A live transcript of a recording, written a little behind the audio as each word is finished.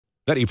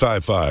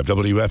95.5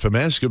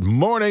 WFMS. Good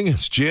morning.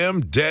 It's Jim,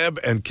 Deb,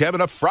 and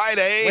Kevin. A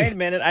Friday. Wait a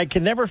minute. I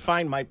can never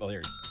find my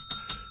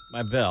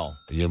bell.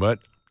 You know what?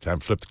 Time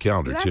to flip the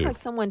calendar, You act too. like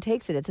someone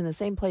takes it. It's in the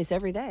same place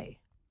every day.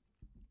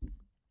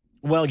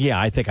 Well,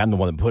 yeah, I think I'm the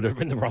one that put it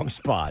in the wrong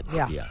spot.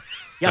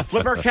 Yeah,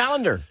 flip our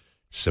calendar.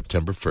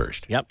 September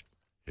 1st. Yep,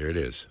 Here it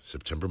is.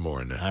 September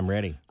morning. I'm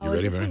ready. You Is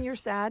ready, this Mary? when you're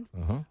sad?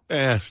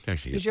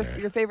 Actually, Because it's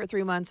your favorite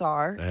 3 months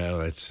are?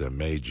 Well, it's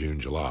May, June,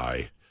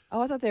 July. Oh,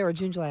 I thought they were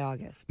June, July,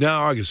 August. No,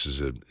 August is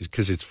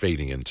because it's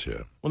fading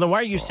into. Well, then why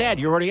are you sad?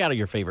 You're already out of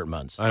your favorite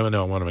months. I don't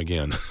know. I want them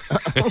again.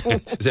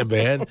 Is that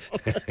bad?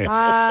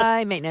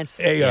 High maintenance.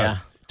 Hey, Yeah.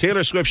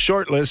 Taylor Swift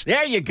shortlist.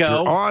 There you If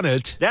go. you're on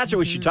it. That's what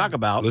we should talk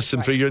about.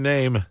 Listen for your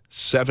name,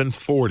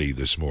 7:40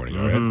 this morning,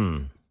 all right?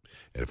 And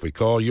if we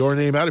call your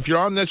name out, if you're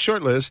on that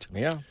short list,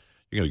 Yeah,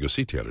 you're going to go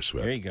see Taylor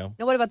Swift. there you go.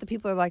 Now, what about the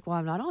people who are like, well,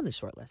 I'm not on the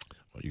short list?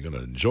 Well, you're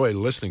going to enjoy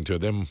listening to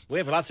them. We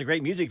have lots of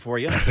great music for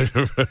you.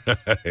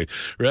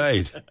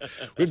 Right.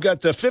 We've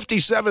got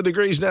 57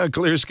 degrees now,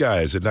 clear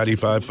skies at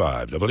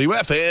 95.5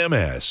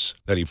 WFMS.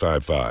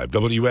 95.5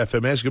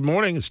 WFMS. Good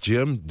morning. It's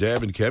Jim,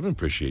 Deb, and Kevin.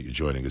 Appreciate you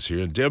joining us here.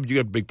 And Deb, you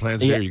got big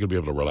plans Yeah. there? You're going to be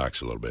able to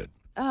relax a little bit.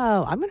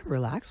 Oh, I'm going to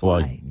relax.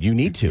 Well, Why? you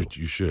need to.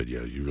 You should,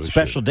 yeah. You really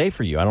Special should. day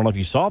for you. I don't know if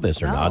you saw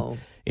this or No. not.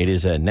 It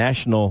is a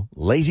National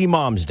Lazy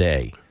Moms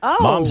Day. Oh.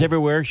 Moms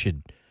everywhere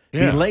should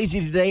Yeah. be lazy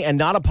today and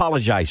not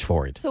apologize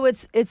for it. So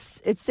it's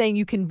saying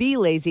you can be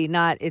lazy,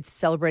 not it's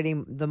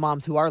celebrating the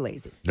moms who are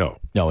lazy. No.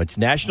 No, it's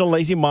National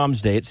Lazy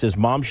Moms Day. It says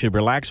moms should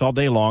relax all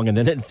day long, and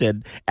then it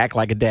said act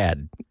like a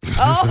dad.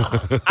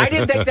 Oh, I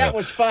didn't think that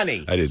was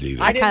funny. I didn't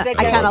either. I didn't think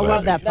I that kind of was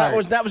love that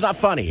part. That was not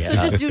funny. So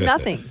just do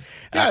nothing.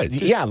 Yeah,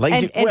 just- Yeah,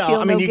 lazy. And well, feel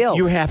I mean, no guilt.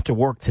 you have to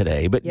work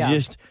today, but Yeah.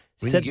 just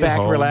We can sit get back,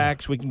 home.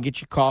 relax. We can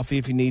get you coffee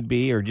if you need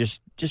be, or just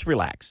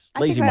relax. I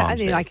Lazy think Moms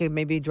Day. I could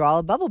maybe draw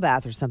a bubble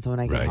bath or something when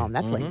I get Right. home.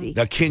 That's lazy.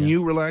 Now, can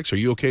you relax? Are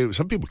you okay?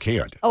 Some people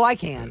can't. Oh, I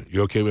can.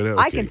 You okay with it?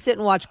 I Okay. can sit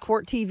and watch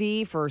court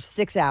TV for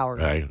 6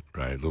 hours. Right.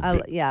 A little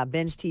bit. Yeah,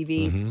 binge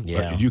TV. Mhm.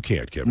 Yeah. You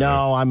can't, Kevin.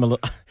 No, I'm a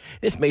little.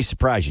 This may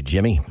surprise you,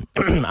 Jimmy.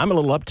 I'm a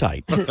little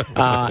uptight,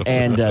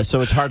 and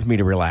so it's hard for me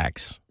to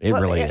relax. It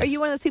What- really are is. you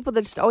one of those people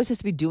that just always has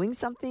to be doing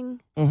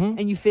something?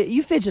 And you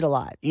fidget a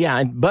lot? Yeah,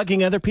 and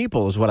bugging other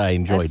people is what I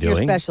enjoy That's your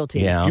doing. specialty.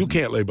 Yeah. You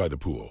can't lay by the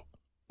pool.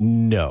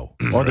 No.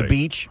 Or the Right.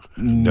 beach?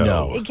 No.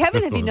 No. And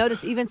Kevin, have you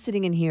noticed even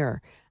sitting in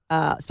here,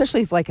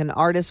 especially if like an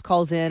artist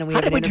calls in and we How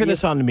have did an we turn interview-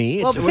 this on to me?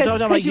 Well, We're talking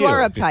about because you are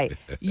uptight.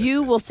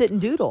 You will sit and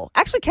doodle.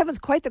 Actually, Kevin's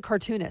quite the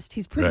cartoonist.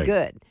 He's pretty Right.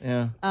 good.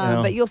 Yeah.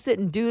 But you'll sit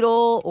and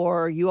doodle,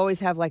 or you always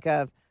have like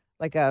a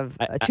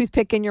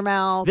toothpick in your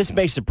mouth. This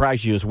may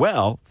surprise you as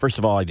well. First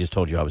of all, I just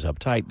told you I was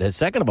uptight.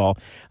 Second of all,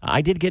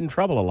 I did get in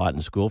trouble a lot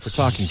in school for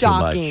talking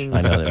Shocking. too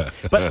much. I know that.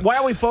 But why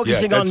are we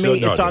focusing on that's me?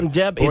 no, It's on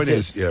Deb. point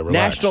It's is, yeah, relax.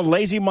 National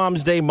Lazy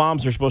Moms Day.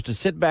 Moms are supposed to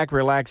sit back,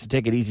 relax, and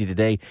take it easy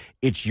today.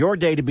 It's your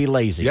day to be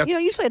lazy. Yep.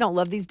 Usually I don't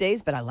love these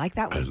days, but I like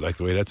that I one. like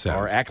the way that Or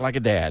sounds. act like a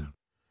dad.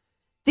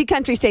 The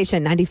Country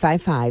Station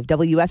 95.5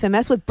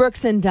 WFMS with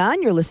Brooks and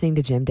Dunn. You're listening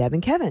to Jim, Deb,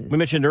 and Kevin. We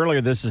mentioned earlier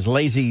this is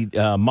Lazy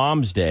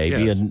Moms Day.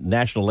 Be Yeah. a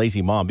national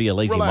lazy mom. Be a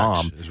lazy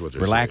Relax, mom. is what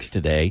they're Relax saying.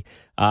 today.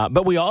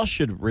 But we all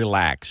should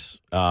relax.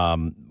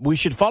 We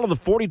should follow the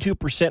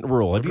 42%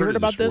 rule. Have you heard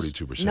about this?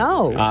 42%.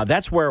 No.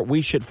 That's where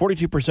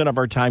 42% of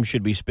our time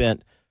should be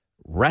spent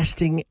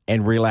resting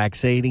and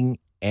relaxating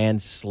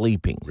and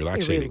sleeping.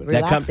 Relaxating.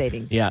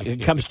 Relaxating.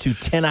 It comes to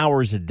 10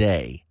 hours a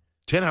day.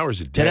 10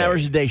 hours a day. 10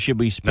 hours a day should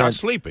be spent Not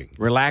sleeping.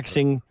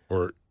 relaxing,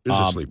 Or is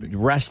it sleeping?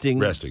 resting,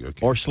 Resting,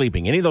 okay. or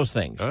sleeping. Any of those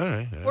things. All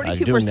right.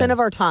 42% of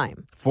our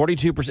time.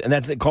 42%, and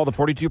that's called the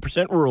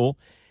 42% rule,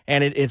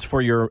 and it's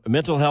for your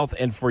mental health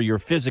and for your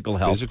physical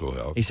health. Physical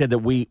health. He said that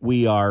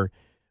we are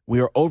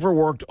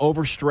overworked,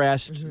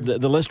 overstressed. Mm-hmm.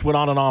 The list went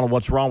on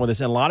what's wrong with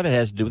us, and a lot of it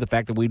has to do with the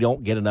fact that we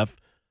don't get enough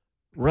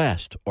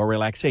rest or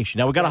relaxation.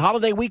 Now, we got a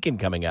holiday weekend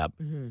coming up.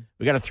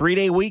 We got a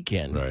 3-day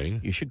weekend. Right.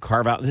 You should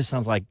carve out. This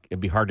sounds like it'd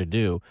be hard to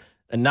do,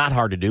 and not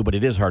hard to do, but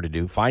it is hard to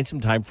do. Find some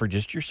time for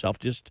just yourself,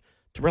 just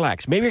to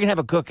relax. Maybe you're gonna have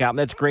a cookout, and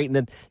that's great. And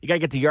then you got to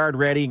get the yard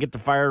ready and get the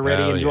fire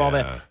ready Oh, and do all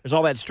yeah. that. There's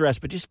all that stress,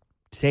 but just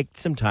take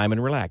some time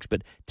and relax.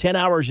 But 10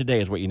 hours a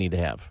day is what you need to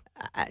have.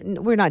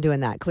 We're not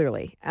doing that,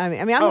 clearly. I mean,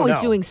 I'm Oh, always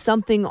no. doing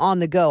something on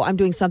the go. I'm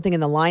doing something in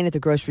the line at the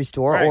grocery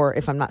store, Right. or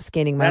if I'm not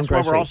scanning my own That's why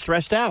groceries. we're all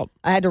stressed out.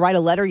 I had to write a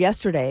letter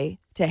yesterday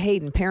to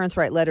Hayden. Parents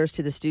write letters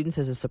to the students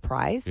as a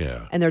surprise,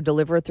 Yeah. and they're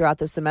delivered throughout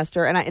the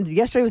semester. And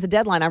yesterday was a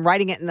deadline. I'm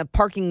writing it in the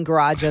parking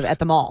garage at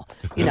the mall,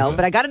 but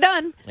I got it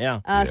done.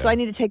 Yeah. So I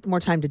need to take more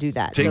time to do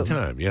that. Take So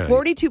time, yeah.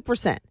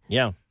 42%.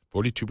 Yeah.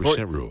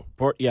 42% rule.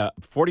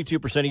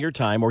 42% of your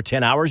time, or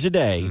 10 hours a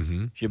day,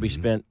 should be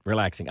spent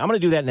relaxing. I'm going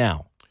to do that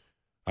now.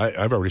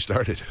 I've already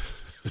started.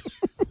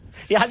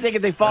 Yeah, I think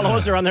if they follow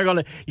us around, they're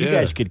going to. You Yeah.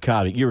 guys could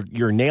copy.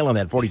 You're nailing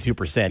that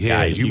 42%, Yeah,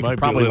 guys. you could might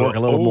probably be a work a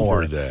little over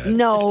more. that.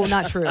 No,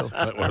 not true.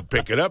 Might want to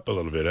pick it up a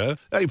little bit, huh?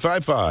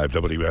 95.5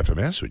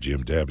 WFMS with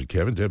Jim, Deb, and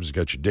Kevin. Deb's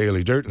got your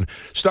daily dirt. And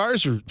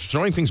stars are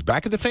throwing things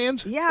back at the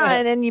fans? Yeah,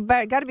 and then you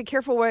got to be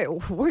careful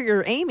where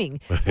you're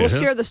aiming. We'll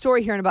share the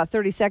story here in about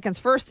 30 seconds.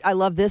 First, I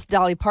love this.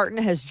 Dolly Parton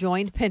has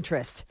joined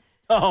Pinterest.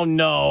 Oh,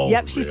 no.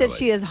 Yep, she said really?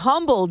 she is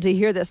humbled to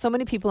hear that so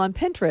many people on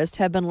Pinterest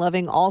have been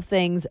loving all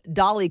things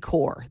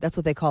dollycore. That's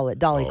what they call it,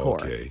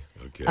 dollycore. Okay.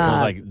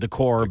 Sounds like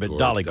decor, but Decor,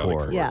 dolly dollycore.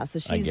 core. Yeah, so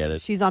I get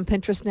it. she's on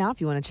Pinterest now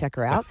if you want to check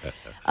her out.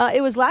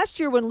 It was last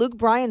year when Luke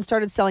Bryan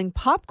started selling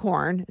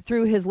popcorn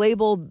through his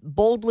label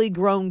Boldly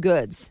Grown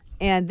Goods.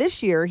 And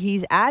this year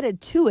he's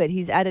added to it,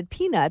 he's added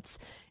peanuts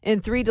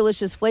in 3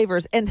 delicious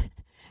flavors. And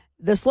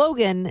the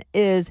slogan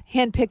is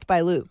handpicked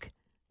by Luke,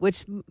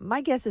 which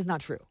my guess is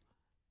not true.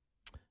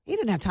 He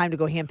didn't have time to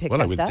go handpick Well,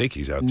 I that would stuff. think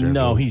he's out there.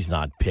 No, he's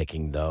not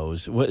picking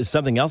those. What, is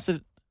something else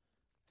that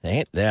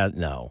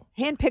no.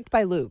 Handpicked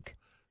by Luke.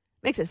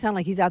 Makes it sound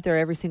like he's out there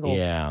every single.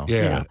 Yeah.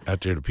 Yeah, out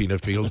there in the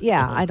peanut field.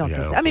 Yeah, I don't Yeah,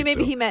 think I so. don't I mean,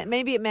 think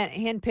maybe it meant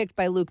handpicked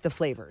by Luke the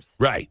flavors.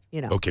 Right.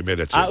 You know. Okay, man,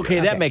 that's it. Okay,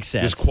 yeah. that makes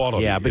sense. His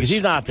quality Yeah, because is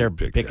he's not there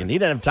picked picking. at. He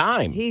doesn't have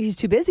time. He's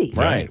too busy.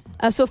 Right.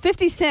 So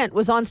 50 Cent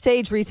was on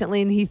stage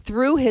recently, and he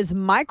threw his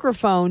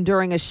microphone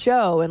during a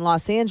show in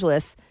Los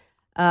Angeles,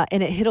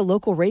 and it hit a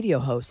local radio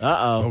host.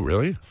 Uh-oh. Oh,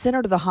 really? Sent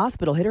her to the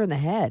hospital, hit her in the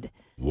head.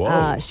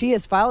 Whoa. She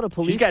has filed a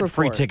police She's got report.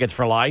 free tickets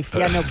for life.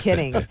 Yeah, no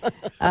kidding.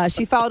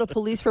 She filed a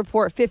police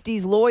report.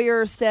 50's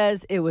lawyer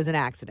says it was an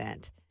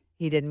accident.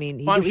 He didn't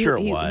mean. I'm sure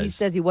it He was.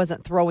 says he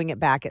wasn't throwing it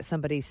back at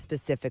somebody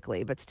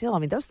specifically, but still, I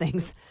mean, those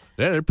things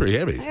Yeah, they're pretty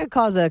heavy. could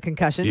cause a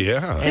concussion.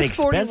 Yeah. And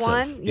 641.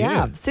 expensive. Yeah.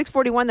 Yeah.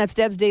 641. That's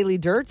Deb's Daily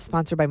Dirt,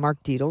 sponsored by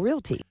Mark Dietel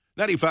Realty.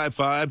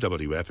 95.5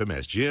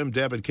 WFMS. Jim,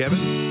 Deb, and Kevin.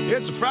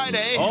 It's a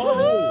Friday.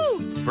 Oh,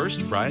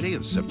 First Friday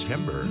in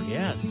September.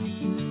 yes.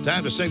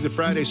 Time to sing the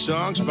Friday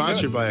song,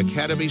 sponsored by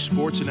Academy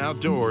Sports and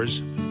Outdoors.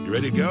 You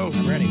ready to go?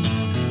 I'm ready.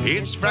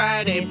 It's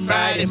Friday,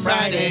 Friday,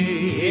 Friday.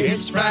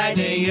 It's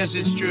Friday, yes,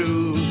 it's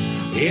true.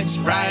 It's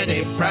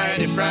Friday,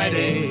 Friday,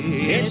 Friday.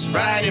 It's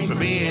Friday for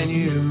me and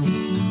you.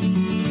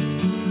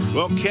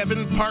 Well,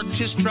 Kevin parked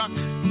his truck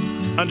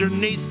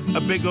underneath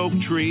a big oak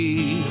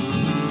tree.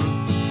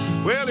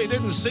 Well, he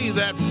didn't see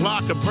that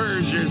flock of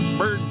birds. There's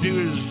bird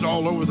news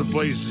all over the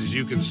place, as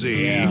you can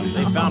see. Yeah,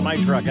 they found my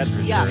truck, that's for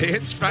Yeah. sure.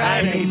 It's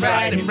Friday,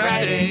 Friday,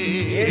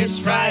 Friday. It's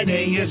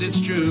Friday, yes, it's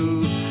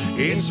true.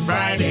 It's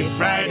Friday,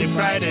 Friday,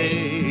 Friday.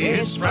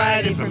 It's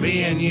Friday for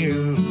me and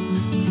you.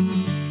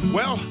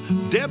 Well,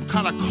 Deb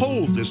caught a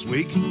cold this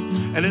week,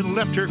 and it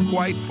left her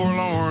quite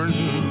forlorn.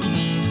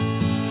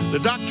 The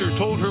doctor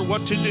told her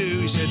what to do.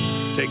 He said,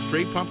 take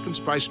 3 pumpkin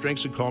spice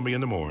drinks and call me in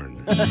the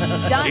morning.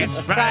 Done. It's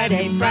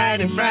Friday,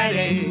 Friday,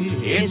 Friday.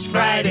 It's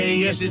Friday,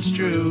 yes, it's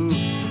true.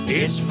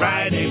 It's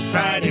Friday,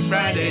 Friday,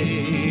 Friday.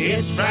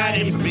 It's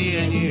Friday for me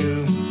and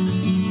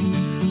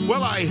you.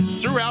 Well, I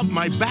threw out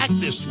my back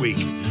this week,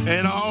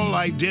 and all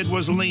I did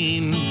was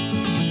lean.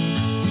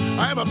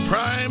 I'm a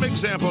prime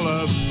example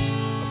of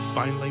a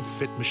finely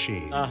fit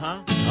machine. Uh-huh.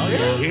 Oh,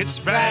 yeah. It's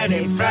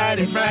Friday,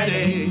 Friday,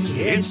 Friday.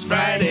 It's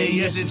Friday,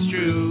 yes, it's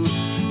true.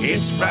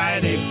 It's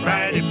Friday,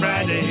 Friday,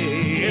 Friday.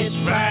 It's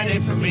Friday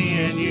for me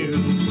and you.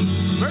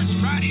 First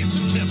Friday in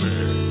September.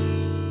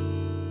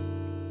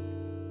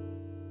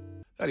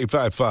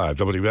 95.5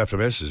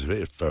 WFMS is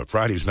if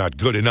Friday's not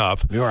good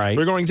enough. You're right.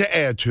 We're going to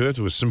add to it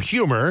with some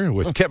humor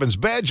with Kevin's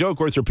bad joke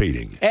worth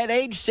repeating. At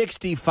age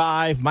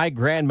 65, my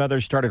grandmother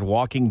started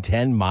walking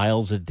 10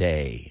 miles a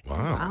day. Wow.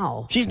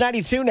 Wow. She's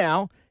 92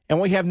 now,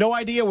 and we have no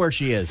idea where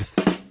she is.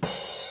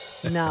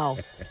 No.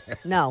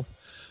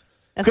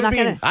 That's Could not be,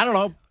 going to. I don't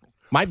know,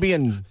 might be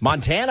in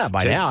Montana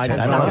by now. I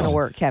That's don't not know. going to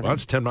work, Kevin. Well,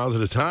 it's 10 miles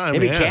at a time.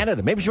 Maybe yeah.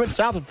 Canada. Maybe she went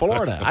south of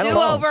Florida. I don't Do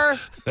know. over.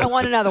 I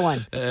want another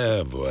one.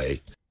 Oh,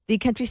 boy. The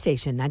country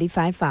station,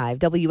 95.5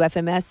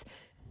 WFMS.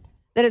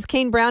 That is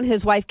Kane Brown,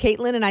 his wife,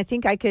 Caitlin, and I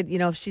think I could,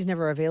 if she's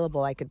never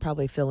available, I could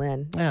probably fill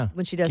in Yeah.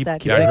 when she does Keep-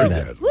 that. keep Yeah, I heard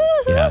thinking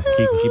that. Yeah,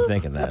 keep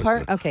thinking that.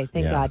 Part? Okay,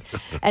 thank Yeah. God.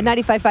 At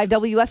 95.5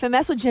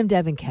 WFMS with Jim,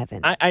 Deb, and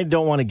Kevin. I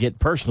don't want to get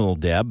personal,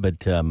 Deb,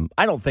 but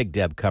I don't think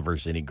Deb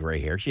covers any gray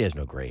hair. She has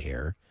no gray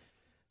hair.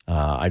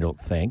 I don't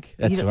think.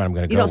 That's what I'm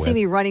going to go You don't with. see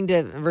me running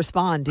to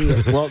respond, do you?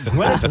 Well,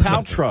 Gwyneth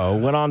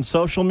Paltrow went on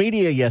social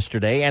media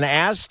yesterday and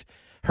asked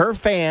her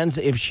fans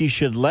if she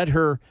should let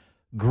her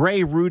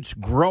gray roots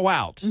grow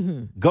out,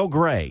 go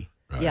gray.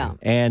 Yeah.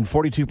 And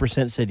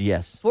 42% said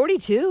yes.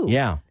 42.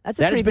 Yeah. That's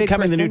a That is pretty big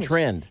becoming the new percentage.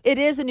 trend. It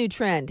is a new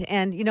trend.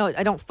 And,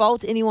 I don't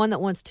fault anyone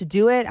that wants to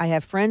do it. I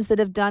have friends that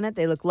have done it.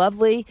 They look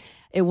lovely.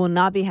 It will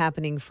not be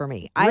happening for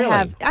me.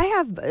 Really? I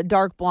have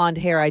dark blonde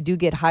hair. I do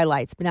get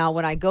highlights. But now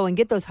when I go and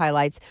get those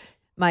highlights,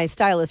 my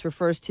stylist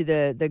refers to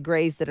the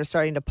grays that are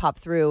starting to pop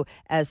through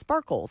as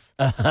sparkles.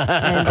 And,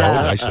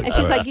 I see. and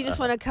she's like, you just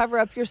want to cover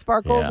up your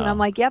sparkles? And Yeah. I'm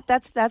like, yep,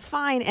 that's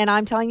fine. And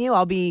I'm telling you,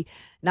 I'll be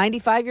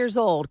 95 years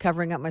old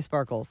covering up my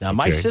sparkles. Now,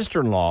 my Okay.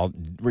 sister-in-law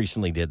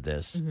recently did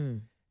this,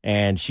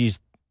 and she's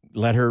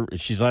let her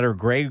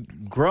gray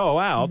grow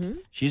out.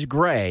 She's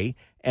gray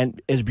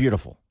and is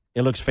beautiful.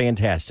 It looks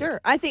fantastic.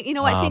 Sure. I think,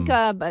 I think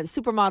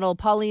supermodel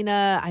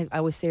Paulina, I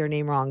always say her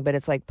name wrong, but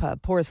it's like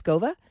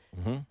Poroskova.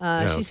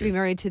 She used to be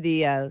married to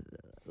the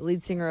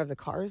lead singer of the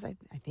Cars, I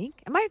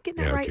think. Am I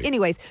getting that right? Okay.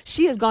 Anyways,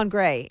 she has gone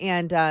gray,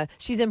 and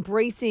she's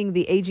embracing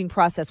the aging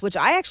process, which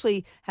I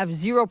actually have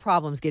zero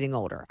problems getting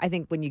older. I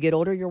think when you get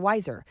older, you're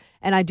wiser,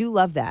 and I do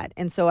love that.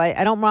 And so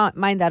I don't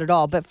mind that at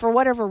all. But for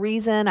whatever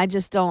reason, I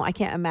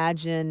can't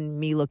imagine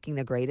me looking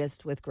the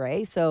greatest with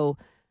gray. So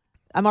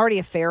I'm already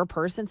a fair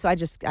person, so I'm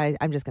just going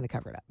to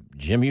cover it up.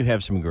 Jim, you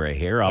have some gray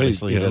hair.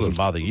 Obviously, it doesn't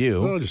bother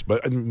you. Well,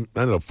 but I don't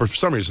know. For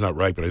some reason, it's not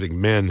right, but I think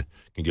men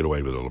can get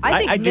away with it a little bit. I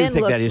think I do men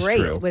think look that is great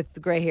true. with the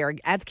gray hair. It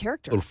adds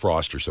character. A little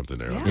frost or something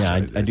there. on the Yeah,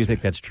 side I do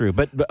think that's true.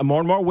 But more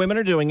and more women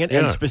are doing it,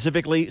 and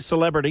specifically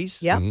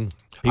celebrities. Yeah.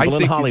 People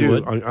in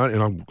Hollywood. You do,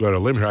 and I'm going to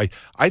limit here.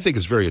 I think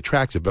it's very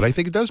attractive, but I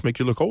think it does make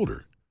you look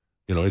older.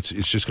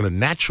 It's just going to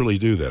naturally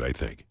do that, I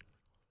think.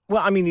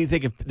 Well, I mean, you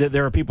think if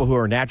there are people who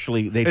are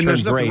naturally they turn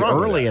there's nothing gray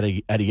wrong with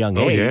early at a young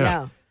Oh, age.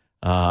 yeah.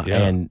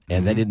 And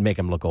they didn't make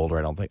them look older,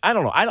 I don't think. I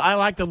don't know. I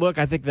like the look.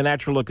 I think the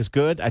natural look is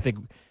good. I think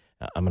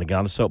I'm going to get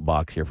on a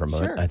soapbox here for a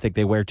moment. Sure. I think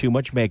they wear too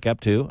much makeup,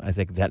 too. I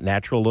think that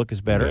natural look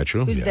is better.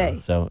 Natural. Who's yeah. they?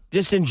 So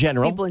just in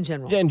general. People in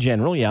general. In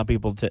general, yeah.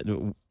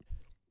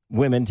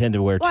 Women tend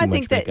to wear Well, too I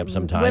think much that makeup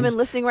sometimes. women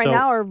listening right So-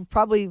 now are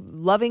probably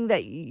loving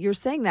that you're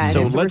saying that.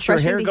 So It's let your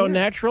refreshing hair to go hear.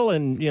 natural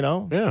and,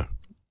 Yeah.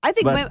 I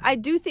think But- I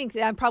do think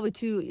that I'm probably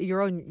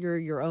you're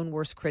your own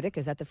worst critic.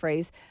 Is that the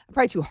phrase? I'm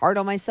probably too hard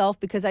on myself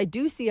because I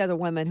do see other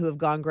women who have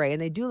gone gray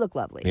and they do look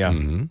lovely. Yeah.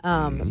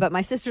 But my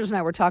sisters and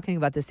I were talking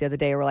about this the other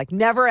day. We're like,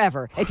 never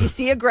ever. If you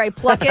see a gray,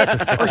 pluck it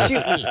or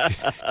shoot me.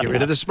 Get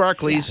rid of the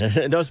sparklies.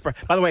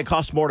 By the way, it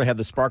costs more to have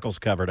the sparkles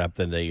covered up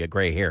than the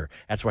gray hair.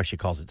 That's why she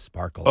calls it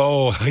sparkles.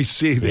 Oh, I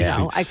see.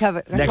 No, I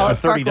cover An I call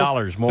extra it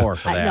sparkles. $30 more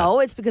for that.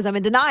 No, it's because I'm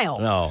in denial.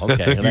 Oh,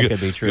 okay. That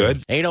could be true.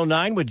 Good.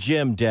 809 with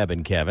Jim, Deb,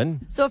 and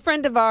Kevin. So a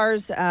friend of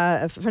ours,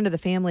 a friend of the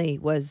family,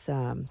 was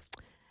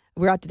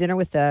we were out to dinner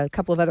with a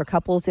couple of other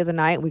couples the other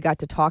night. We got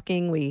to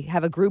talking. We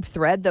have a group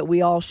thread that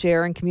we all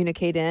share and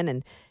communicate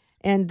in,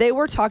 and they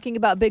were talking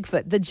about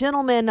Bigfoot. The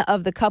gentlemen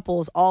of the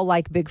couples all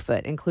like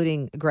Bigfoot,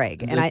 including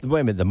Greg. And Wait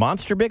a minute, the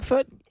monster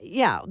Bigfoot?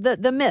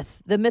 the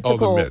myth, the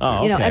mythical, myth,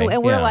 yeah. and Okay,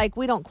 we're yeah. like,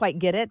 we don't quite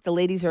get it. The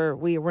ladies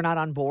we're not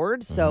on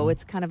board, so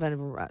it's kind of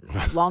a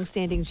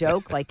long-standing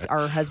joke, like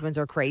our husbands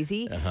are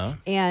crazy,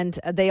 and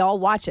they all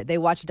watch it. They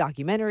watch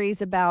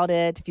documentaries about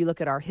it. If you look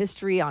at our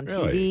history on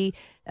TV,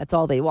 that's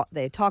all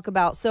they talk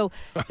about. So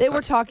they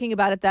were talking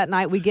about it that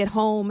night. We get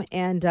home,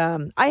 and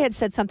I had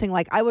said something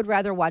like, I would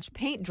rather watch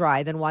paint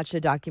dry than watch a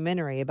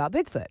documentary about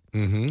Bigfoot.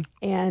 Mm-hmm.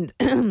 And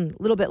a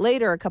little bit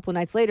later, a couple of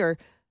nights later,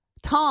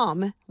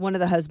 Tom, one of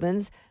the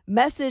husbands,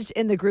 messaged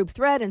in the group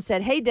thread and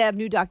said, "Hey, Deb,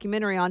 new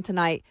documentary on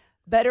tonight.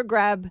 Better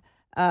grab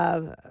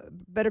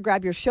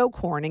your show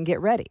corn and get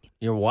ready."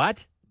 Your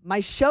what? My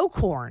show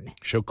corn.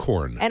 Show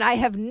corn. And I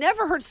have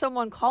never heard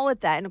someone call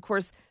it that. And of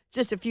course,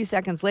 just a few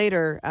seconds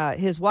later,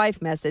 his wife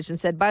messaged and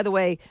said, "By the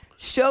way,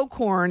 show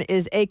corn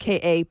is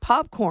AKA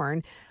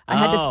popcorn."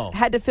 I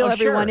had to fill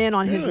everyone in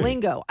on his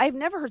lingo. I've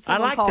never heard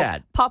someone like call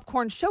that.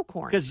 popcorn show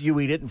corn. Because you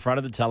eat it in front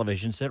of the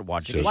television set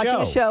watching a show.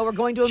 Watching a show or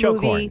going to a Show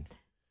movie. corn.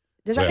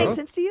 Does that make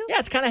sense to you? Yeah,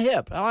 it's kind of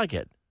hip. I like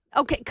it.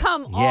 Okay,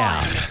 come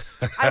Yeah.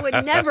 on.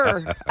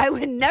 I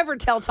would never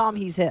tell Tom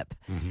he's hip.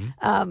 So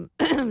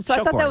I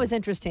thought corn. that was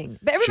interesting.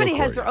 But everybody Show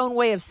has corn, their own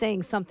way of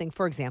saying something.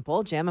 For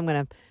example, Jim, I'm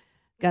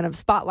gonna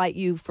spotlight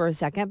you for a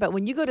second. But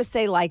when you go to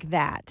say like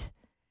that,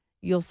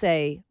 you'll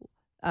say,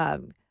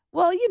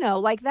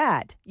 like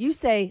that. You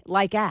say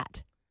like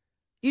at.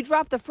 You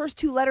drop the first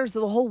two letters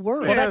of the whole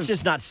word. Well, that's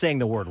just not saying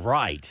the word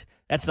right.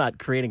 That's not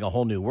creating a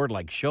whole new word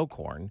like show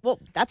corn. Well,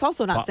 that's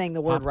also not saying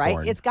the word popcorn.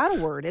 right. It's got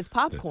a word. It's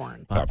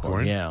popcorn.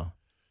 Popcorn? Yeah.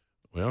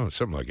 Well,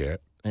 something like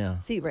that. Yeah.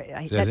 See,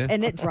 right, that it?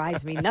 and it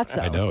drives me nuts.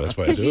 I know, that's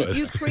why I do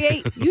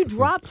it. You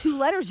drop two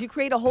letters, you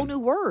create a whole new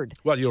word.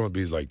 Well, you don't want to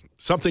be like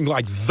something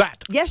like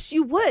that. Yes,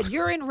 you would.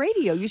 You're in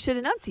radio. You should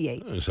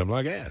enunciate. Something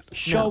like that.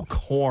 Show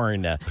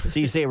corn. So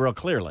you say it real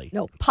clearly.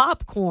 No,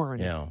 popcorn.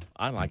 Yeah.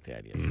 I like the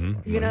idea. You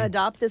going to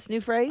adopt this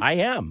new phrase? I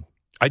am.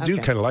 I do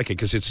Okay. kind of like it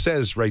because it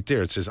says right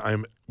there, it says,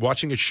 I'm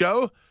watching a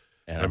show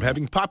and I'm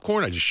having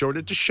popcorn. I just showed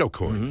it to show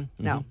corn.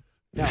 No.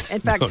 In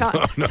fact,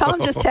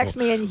 Tom just texted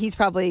me, and he's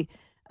probably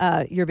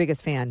your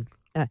biggest fan.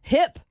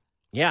 Hip.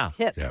 Yeah.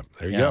 Hip. Yeah,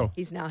 there you Yeah. go.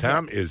 He's now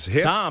Tom is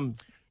hip. Tom.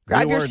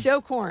 Grab new your word.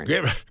 show corn.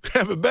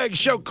 Grab a bag of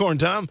show corn,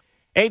 Tom.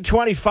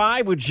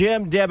 8:25 with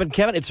Jim, Deb, and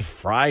Kevin. It's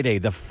Friday,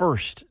 the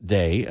first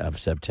day of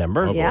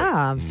September.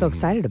 Yeah, I'm so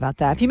excited about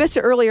that. If you missed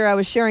it earlier, I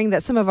was sharing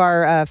that some of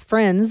our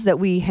friends that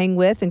we hang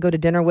with and go to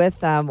dinner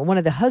with, one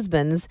of the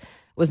husbands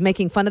was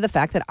making fun of the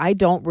fact that I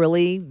don't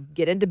really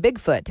get into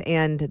Bigfoot.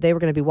 And they were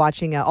going to be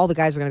watching, all the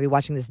guys were going to be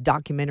watching this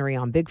documentary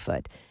on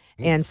Bigfoot.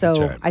 And so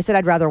time. I said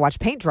I'd rather watch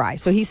paint dry.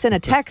 So he sent a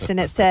text and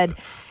it said,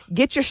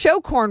 "Get your show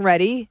corn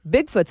ready.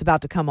 Bigfoot's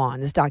about to come on,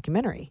 this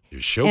documentary."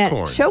 Your show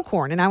corn. Show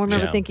corn. And I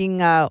remember Yeah. thinking,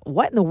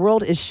 what in the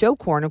world is show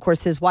corn? Of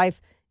course, his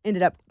wife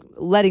ended up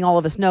letting all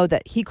of us know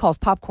that he calls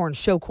popcorn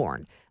show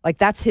corn. Like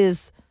that's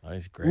his Oh,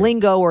 he's great.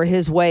 lingo or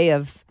his way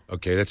of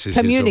Okay, that's his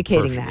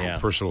Communicating his own that. Yeah.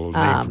 personal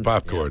name for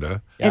popcorn, huh?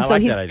 Yeah, And I so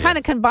like he's that idea. kind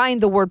of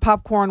combined the word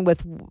popcorn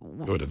with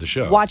Go to the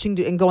show. watching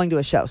and going to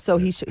a show. So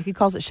he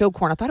calls it show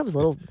corn. I thought it was a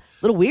little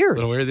weird.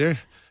 A little weird there.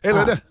 Hey,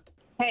 Linda.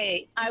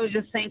 Hey, I was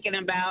just thinking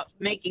about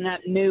making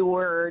up new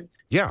words.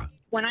 Yeah.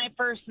 When I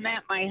first met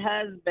my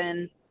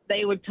husband,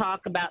 they would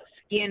talk about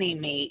skinny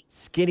meat.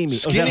 Skinny meat.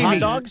 Skinny is that hot meat.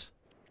 dogs?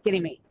 Skinny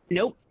meat.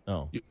 Nope.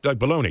 Oh. Like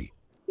bologna.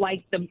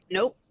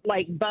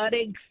 Like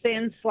budding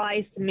thin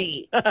sliced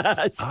meat.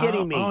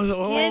 Skinny meat.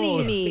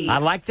 Skinny meat. I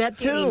like that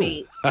Skinny too.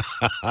 meat.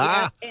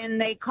 Yeah,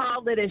 and they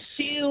called it a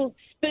shoe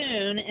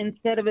spoon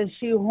instead of a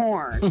shoe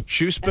horn.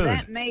 Shoe And spoon.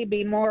 that may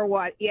be more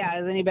what,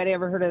 has anybody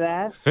ever heard of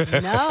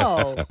that?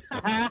 No.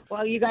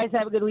 Well, you guys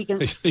have a good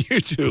weekend. You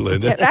too,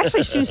 Linda.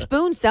 Actually, shoe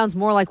spoon sounds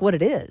more like what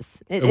it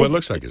is. Well, it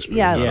looks like a spoon.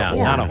 Yeah, Yeah,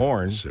 yeah. not a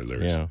horn. So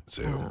there's, Yeah.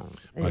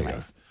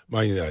 Anyways,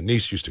 my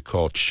niece used to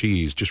call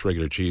cheese, just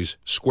regular cheese,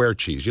 square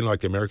cheese. You know,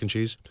 like the American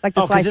cheese? like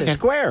the Oh, because slices. it's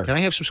square. Can I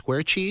have some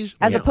square cheese?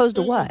 As Yeah. opposed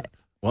to what?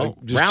 Well,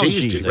 Like just round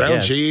cheese. I round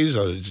guess.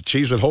 cheese,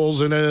 cheese with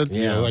holes in it,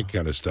 you Yeah. know, that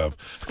kind of stuff.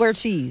 Square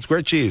cheese.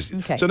 Square cheese.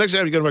 Okay. So next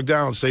time you go to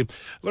McDonald's, say,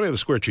 let me have a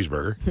square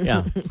cheeseburger.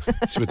 Yeah.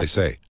 See what they say.